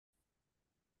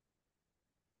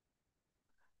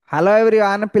Hello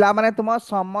everyone पिला माने तुम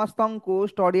समस्त को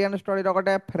स्टडी एंड स्टडी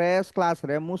गोटे फ्रेश क्लास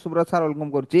रे मु सुब्रत सर वेलकम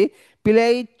करुच्ची पिले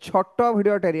ई छोट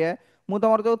भिडियो टेरिए मु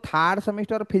तुम जो थर्ड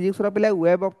सेमिस्टर फिजिक्स रो पिले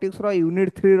वेब ऑप्टिक्स रो यूनिट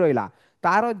 3 रहिला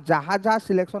तार जहाँ जहाँ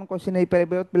सिलेक्शन क्वेश्चन हो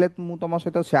पारे पिले मु तुम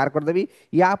सहित शेयर करदेवी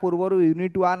या पूर्व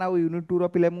यूनिट 1 आउ यूनिट 2 रो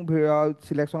पिले मु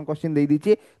सिलेक्शन क्वेश्चन दे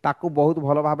दीची ताकू बहुत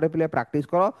भल भाव पिले प्रैक्टिस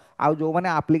कर आउ जो मैंने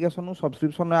एप्लिकेशन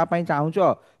सब्सक्रिप्शन नापी चाहूच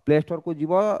प्ले स्टोर को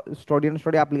जीव study and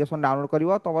study application download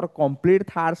करिवो तमर कंप्लीट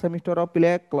थर्ड सेमिस्टर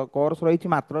पिले कोर्स रही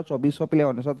मात्र 2400 पिले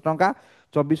 99 टंका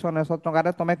 2499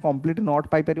 टंका तुम कंप्लीट नोट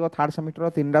पाई परिवो थर्ड सेमिस्टर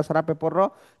तीन टा सारा पेपर रो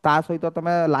ता सहित तुम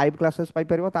लाइव क्लासेस पाई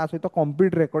परिवो ता सहित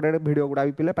कंप्लीट रेकॉर्डेड वीडियो गुडा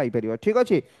भी पिले पाई परिवो ठीक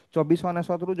अछि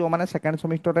 2499 रु जो माने सेकंड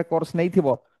सेमिस्टर रे कोर्स नै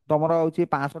थिबो तमर होची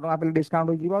 500 टंका पिले डिस्काउंट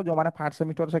हो जिवो जो माने फर्स्ट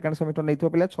सेमिस्टर सेकंड सेमिस्टर नै थिबो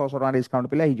पिले 600 टंका डिस्काउंट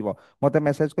पिले हो जिवो मते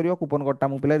मेसेज करिवो कूपन कोड टा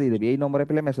मु पिले दे देबी एई नंबर रे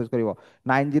पिले मेसेज करिवो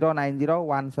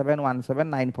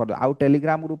 9090171794 आउ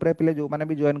टेलीग्राम ग्रुप रे पिले जो माने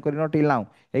भी जॉइन करिनो टिल नाउ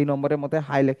एई नंबर रे मते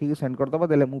हाई लिखि सेंड कर दबो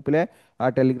देले मु पिले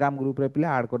टेलीग्राम ग्रुप रे पिले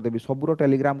ऐड कर देबी सबुरो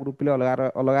टेलीग्राम ग्रुप पिले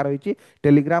अलग अलग रहिची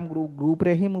टेलीग्राम ग्रुप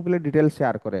रे ही मु पिले डिटेल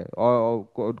शेयर करे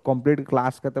कंप्लीट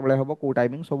क्लास केते बेले हबो को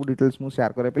टाइमिंग सब डिटेल्स मु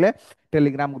शेयर करे पिले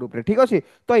टेलीग्राम ग्रुप रे ठीक अछि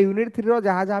तो यूनिट 3 रो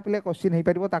जहा जहा पिले क्वेश्चन हे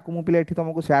परिबो ताकू मु पिले एठी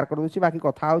तुमको शेयर कर दोछि बाकी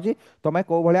कथा होछि तमे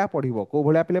को भलिया पढिबो को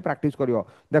भलिया पिले प्रैक्टिस करिवो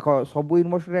देखो सब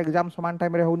यूनिवर्सिटी एग्जाम समान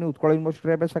टाइम रे होनी उत्कल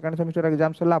यूनिवर्सिटी रे सेकंड सेमिस्टर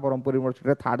एग्जाम सरला ब्रह्मपुर यूनिवर्सिटी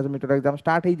रे थर्ड सेमिस्टर एग्जाम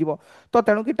स्टार्ट हे जिवो तो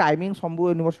तेणु की टाइमिंग सब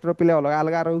यूनिवर्सिटी रे पिले अलग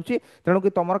अलग रहउछि तेणु की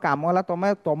तमर काम होला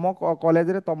तमे तम कॉलेज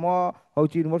रे तम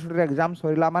होछि यूनिवर्सिटी रे एग्जाम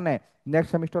सरिला माने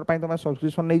नेक्स्ट सेमिस्टर पाई तुम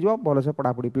सब्सक्रिप्शन नहीं जाओ भल से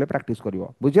पढ़ापढ़ी पिले प्रैक्टिस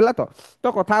करिवो बुझिला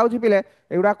तो कथा होछि पिले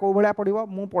एगुडा को भलिया पढ़िबो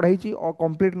मु पढ़ैछि और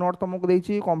कंप्लीट नोट तुमको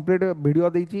देछि कंप्लीट वीडियो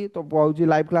देछि तो होछि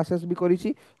लाइव क्लासेस भी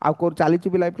करिछि आ को चालिछि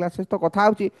भी लाइव क्लासेस तो कथा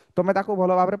होछि तुम ताको भल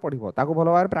भाबरे पढ़िबो ताको भल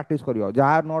भाबरे प्रैक्टिस करिवो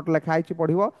जहाँ नोट लिखा आइछि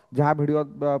पढ़िबो जहाँ वीडियो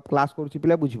क्लास करुछि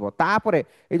पिले बुझिबो तापरे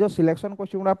ए जो सिलेक्शन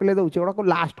क्वेश्चन गुडा पिले दउछि एगुडा को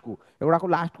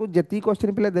लास्ट को जेती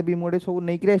क्वेश्चन पिले देबी मोडे सब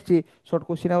नै कि आछि शॉर्ट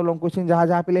क्वेश्चन और लॉन्ग क्वेश्चन जहाँ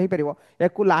जहाँ पिले हे परिबो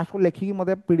एको लास्ट को लिखिकी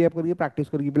मते पीडीएफ करके प्रैक्टिस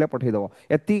करके पिले पठै दबो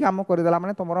एती काम कर देला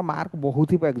माने तमरो मार्क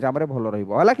बहुत ही एग्जाम रे भलो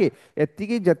रहइबो हला कि एती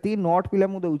की जेती नोट पिले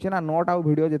मु दउछि ना नोट आ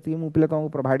वीडियो जेती मु पिले तुमको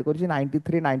प्रोवाइड करछि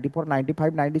 93 94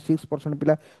 95 96%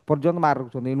 पिले पर्यंत मार्क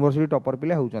रखछन यूनिवर्सिटी टॉपर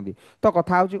पिले होउछंती तो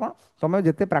कथा होछि कोन तमे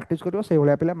जेते प्रैक्टिस करिवो सेहि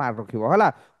भलिया पिले मार्क रखिबो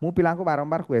हला मु पिला को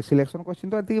बारंबार कुए सिलेक्शन क्वेश्चन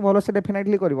तो एती भलो से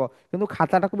डेफिनेटली करिवो किंतु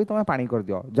खाताटा को भी तमे पानी कर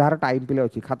दियो जार टाइम पिले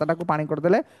अछि खाताटा को पानी कर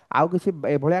देले आउ किसी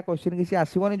ए भलिया क्वेश्चन किसी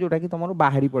आसीबोनी जोटा कि तमरो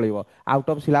बाहरी पळेबो आउट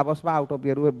ऑफ सिलेबस बा आउट ऑफ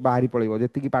ईयर बाहरी पळेबो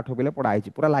जेती की पाठ पिले पढाई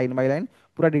पूरा लाइन बाय लाइन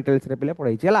पूरा डिटेल्स रे पिले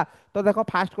पढाई हला तो देखो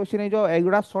फास्ट क्वेश्चन जो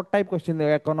एगुडा शॉर्ट टाइप क्वेश्चन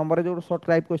एक नंबर रे जो शॉर्ट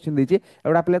टाइप क्वेश्चन दीची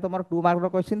एगुडा पिले तमरो 2 मार्क रो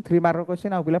क्वेश्चन 3 मार्क रो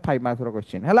क्वेश्चन आ पिले 5 मार्क रो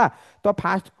क्वेश्चन हला तो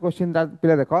फास्ट क्वेश्चन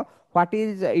पिले देखो what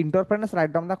is interference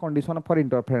write down the condition for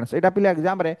interference एटा पिले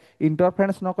एग्जाम रे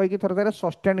इंटरफेरेंस न कहि कि थोर थोर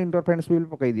सस्टेन इंटरफेरेंस भी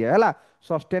पकई दिया हला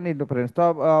सस्टेन इंटरफेरेंस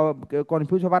तो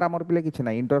कंफ्यूज होबार हमर पिले किछ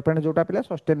नै इंटरफेरेंस जोटा पिले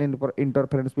सस्टेन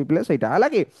इंटरफेरेंस भी पिले सेटा हला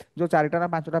कि जो चारिटा ना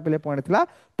पांचटा पिले पॉइंट थिला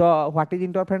तो व्हाट इज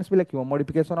इंटरफेरेंस भी लिखिबो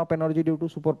modification of energy due to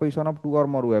superposition of to और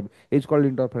मोर वेव इज कॉल्ड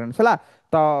इंटरफेरेंस हला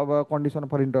तो कंडीशन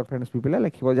फॉर इंटरफेरेंस भी पिले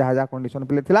लिखिबो जहा जहा कंडीशन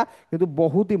पिले थिला किंतु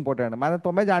बहुत इंपोर्टेंट माने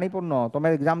तमे जानि पड़नो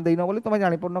तमे एग्जाम देइनो बोली तमे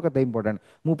जानि पड़नो केते इंपोर्टेंट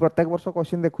मु प्रत्येक वर्ष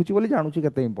क्वेश्चन देखुची बोली जानुची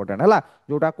केते इंपोर्टेंट हला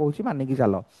जोटा कहूची मानि की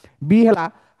चालो बी हला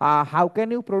how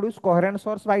can you produce coherent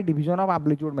source by division of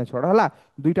amplitude method हला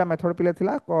दुईटा मेथड पिले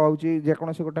थिला कहूची जे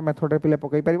कोनोसी गोटे मेथड रे पिले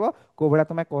पकई परिबो को भला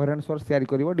तमे कोहेरेंट सोर्स तयारी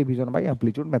करिवो डिवीजन बाय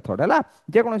एम्पलीट्यूड मेथड हला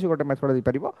जे कोनोसी गोटे मेथड दे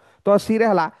परिबो तो सी रे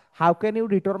हला how can you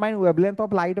determine wavelength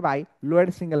of light by Lloyd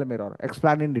single mirror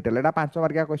explain in detail Etah 5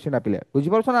 मार्किया question आपिले बुझि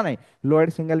परछो ना नै लोएड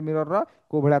सिंगल मिरर रो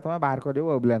को भला तमे बाहर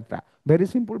करिवो वेवलेंथटा वेरी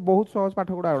सिंपल बहुत सहज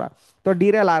पाठ गुडा तो डी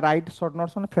रे right short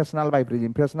notes on Fresnel bye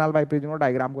prism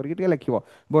diagram करके टिके लिखिबो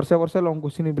वर्षे वर्षे लॉन्ग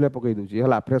क्वेश्चन बिले पकई दूची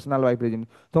हला फ्रेशनल बाय प्रिज्म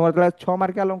तुमर तला 6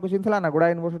 मार्किया लॉन्ग क्वेश्चन थिला ना गुडा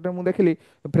यूनिवर्सिटी मु देखिली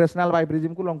फ्रेशनल बाय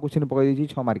प्रिज्म को लॉन्ग क्वेश्चन पकई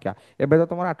दीची 6 मार्किया एबे तो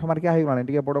तुमर 8 मार्किया हे गलानी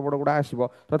टिके बड़ बड़ गुडा आसीबो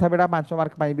तथा बेटा 5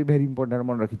 मार्क पाई भी वेरी इंपोर्टेंट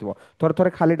मन रखिथिबो थोर थोर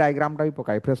खाली डायग्राम टा भी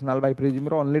पकाई फ्रेशनल बाय प्रिज्म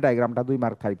रो ओनली डायग्राम टा 2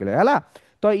 मार्क थाई पिले हला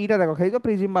तो ईटा देखो खै जो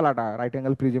prism वालाटा right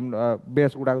angle prism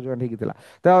base गुडा जो ठीक थिला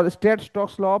तो state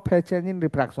Stokes law of phase change in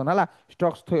refraction हला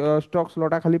स्टोक्स लॉ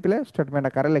टा खाली पिले स्टेटमेंट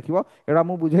आकार लिखिबो एडा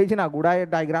मु बुझाई छी ना गुडाए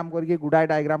डायग्राम करके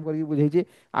बुझाई छी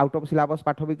आउट ऑफ सिलेबस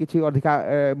पाठ भी किछि अधिका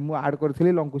मु ऐड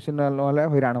करथिली लॉन्ग क्वेश्चन नहले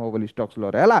हैरान हो बोली स्टोक्स लॉ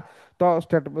रे हला तो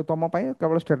स्टेट तम पई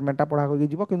केवल स्टेटमेंट टा पढ़ा करके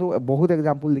जीवो किंतु बहुत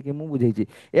एग्जांपल लिखि मु बुझाई छी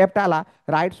एफटा हला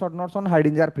right short notes on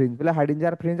Haidinger fringe पिले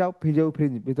हाइडिंजर फ्रिंज आ फिजेउ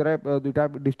फ्रिंज भितरे दुटा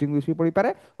डिस्टिंग्विश भी पड़ी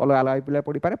पारे अलग अलग पिले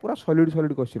पड़ी पारे पूरा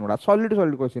solid question गुडा solid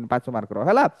question 5 mark रो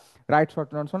हला right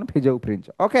short notes on फिजेउ fringe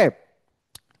okay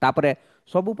तापरे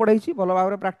सबू पढ़ेइछि भल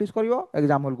भाव प्राक्टिस करिवो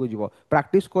एग्जाम हॉल को जीवो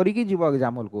प्राक्टिस करिकी जीवो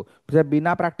एग्जाम हॉल को से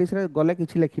बिना प्राक्टिस रे गले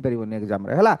किछि लिखि परिबोनी एग्जाम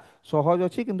रे हला सहज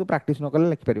अछि किंतु प्राक्टिस न कले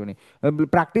लिखि परिबोनी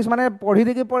प्राक्टिस माने पढ़ी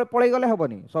देके पळै गले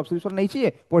हबनी सब्सक्रिप्शन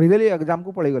नैछि पढ़ी देली एग्जाम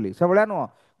को पळै गली से भलिया न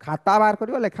खाता बाहर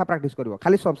करिवो लेखा प्राक्टिस करिवो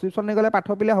खाली सब्सक्रिप्शन नै गले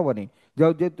पाठ पिले हबनी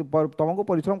जो जे तुमको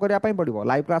परिश्रम करिया पई पड़िवो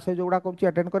लाइव क्लास जोगुडा कहूछि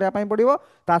अटेंड करिया पई पड़िवो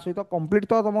ता सहित कंप्लीट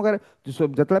तो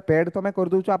तुम जतले पेड तुम कर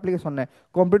दउछ एप्लीकेशन ने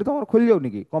कंप्लीट तुम खोल जाउनी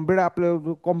कि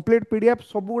कंप्लीट पीडीएफ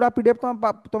सबुडा पीडीएफ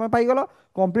तुम पाई गलो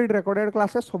कंप्लीट रिकॉर्डेड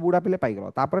क्लासेस सबुडा पिले पाई गलो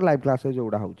तापर लाइव क्लासेस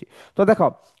जोगुडा होउछि तो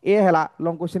देखो ए हला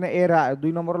लॉन्ग क्वेश्चन ए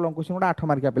 2 नंबर लॉन्ग क्वेश्चन गुडा 8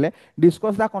 मार्किया पिले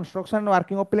discuss the construction and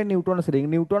working of पिले न्यूटन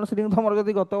रिंग तुमर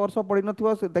जदी गत वर्ष पढि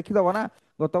नथिबो देखि दबो ना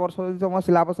गत वर्ष जदी तुम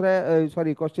सिलेबस रे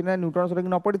सॉरी क्वेश्चन रे न्यूटन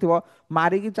रिंग न पढिथिबो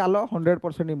मारी की चालो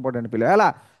 100% इंपोर्टेंट पिले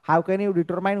हला how can you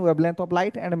determine wavelength of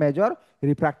light and major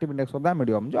refractive index of the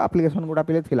medium जो एप्लीकेशन गुडा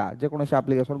पिले थिला जे कोनोसी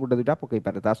एप्लीकेशन गुडा दुटा पकई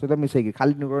पारे ता सहित मिसै की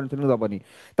खाली न्यूटन रिंग दबनी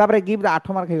तापरे गिव द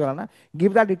 8 मार्क हेगला ना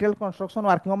give the detail construction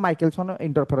working of Michelson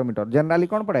interferometer generally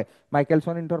कोन पड़े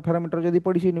माइकलसन इंटरफेरोमीटर जदी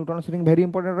पढिसी न्यूटन रिंग वेरी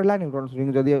इंपोर्टेंट रहला न्यूटन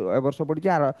रिंग जदी ए वर्ष पढिची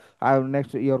आर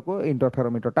नेक्स्ट ईयर को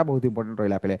इंटरफेरोमीटर ता बहुत इंपोर्टेंट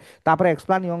रहला पिले तापरे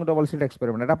explain young double slit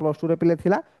experiment एटा प्लस 2 रे पिले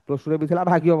थिला प्लस 2 रे भी थिला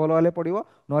भाग्य भलो हले पडिवो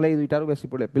नले ए दुइटारो बेसी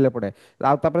पिले पड़े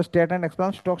तापरे state and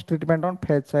explain stocks treatment on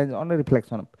phase change on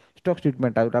reflection stock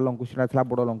treatment जोटा लॉन्ग क्वेश्चन थिला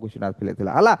बड़ लॉन्ग क्वेश्चन पिले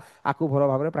थिला हला आकु भलो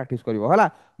भाबरे प्रैक्टिस करिवो हला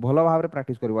भलो भाबरे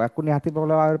प्रैक्टिस करिवो आकु निहाती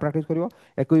भलो भाबरे प्रैक्टिस करिवो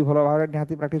एकु भी भलो भाबरे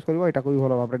निहाती प्रैक्टिस करिवो एटा को भी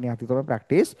भलो भाबरे निहाती तमे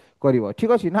प्रैक्टिस करिवो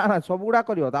ठीक अछि ना ना सब गुडा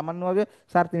करिवो ता माने जे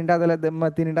सर तीनटा देले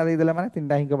तीनटा दे देले माने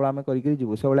तीनटा ही केवल हम करि करि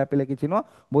जीवो से बेला पिले किछि न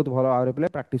बहुत भलो भाबरे पिले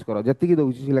प्रैक्टिस करो जति की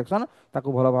दउछि सिलेक्शन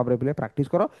ताकु भलो भाबरे पिले प्रैक्टिस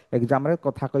करो एग्जाम रे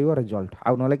कथा कहिवो रिजल्ट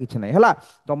आ नले किछि नै हला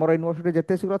तमरो यूनिवर्सिटी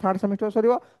जते शीघ्र थर्ड सेमेस्टर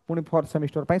सरिवो पुनी फोर्थ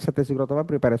सेमेस्टर पई सेते शीघ्र तमे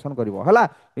प्रिपरेशन करिवो हला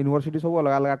यूनिवर्सिटी सब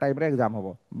अलग अलग टाइम रे एग्जाम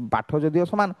हबो पाठ जदियो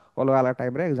समान अलग अलग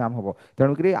टाइम रे एग्जाम हबो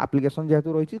तेणु करी एप्लीकेशन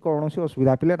जेहेतु रहिछि कोनोसी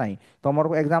असुविधा पिले नाही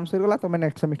तमर एग्जाम सरि गला तमे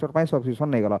नेक्स्ट सेमेस्टर पई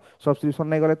सब्सक्रिप्शन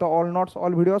नै गले तो ऑल नोट्स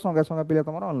ऑल वीडियो संगे संगे पिले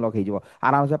तमर अनलॉक हे जिवो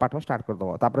आराम से पाठ स्टार्ट कर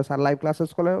दबो तापर सर लाइव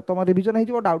क्लासेस कले तमर रिवीजन हे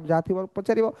जिवो डाउट जा थिबो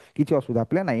पचारिवो किछि असुविधा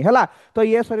पिले नाही हला तो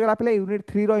ये सरि गला पिले यूनिट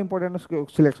 3 रो इंपोर्टेंट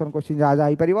सिलेक्शन क्वेश्चन जा जा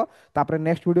हे परिवो तापर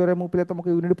नेक्स्ट वीडियो रे मु पिले तुमको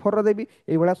यूनिट 4 रो देबी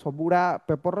एई बडा सबुडा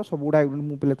पेपर रो सबुडा यूनिट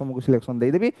मु पिले तुमको सिलेक्शन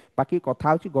दे देबी बाकी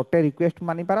कथा होछि गोटे रिक्वेस्ट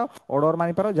मानि पारो ऑर्डर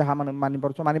मानि पारो जहा मानि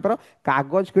परछो मानि पारो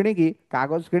कागज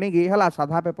किणी की हला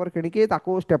साधा पेपर किणी की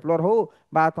ताको स्टेपलर हो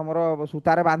बा तमरो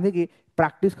सूतारे बांधी की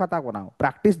प्रैक्टिस खाता बनाओ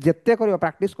प्रैक्टिस जेते करियो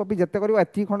प्रैक्टिस कॉपी जेते करियो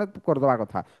एती खंडे कर दवा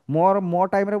कथा मो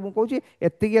टाइम रे मु कहूची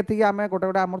एती आमे गोटे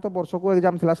हमर तो वर्ष को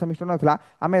एग्जाम थिला सेमेस्टर नथिला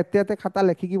आमे एते खाता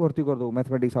लेखि की भर्ती कर दो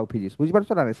मैथमेटिक्स आ फिजिक्स बुझि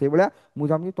परछो ना से बेला मु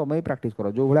जामि तमे ही प्रैक्टिस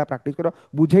करो जो भला प्रैक्टिस करो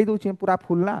बुझेई दउची पूरा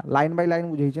फुल ना लाइन बाय लाइन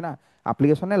बुझेई ना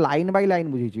एप्लीकेशन ने लाइन बाय लाइन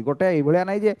बुझेई गोटे ए भलिया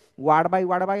नै जे word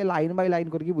by line by line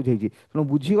करके बुझेई तेणु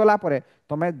बुझी गला परे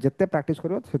तमे जेते प्रैक्टिस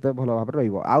करियो सेते भलो भाबरे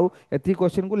रहइबो आउ एती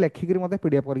क्वेश्चन को लेखि करी मते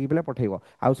पीडीएफ करके पिले पठेइबो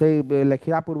आउ से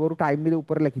लेखिया पूर्वरु टाइम भी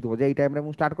ऊपर लिखि दिबो जे एई टाइम रे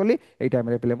मु स्टार्ट करली एई टाइम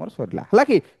रे पिले मोर सरला हला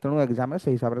कि तेणु एग्जाम रे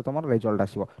सही हिसाब रे तमर रिजल्ट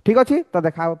आसीबो ठीक अछि तो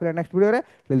देखा पिले नेक्स्ट वीडियो रे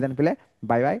टिल देन पिले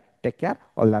bye bye take care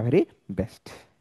all the very best.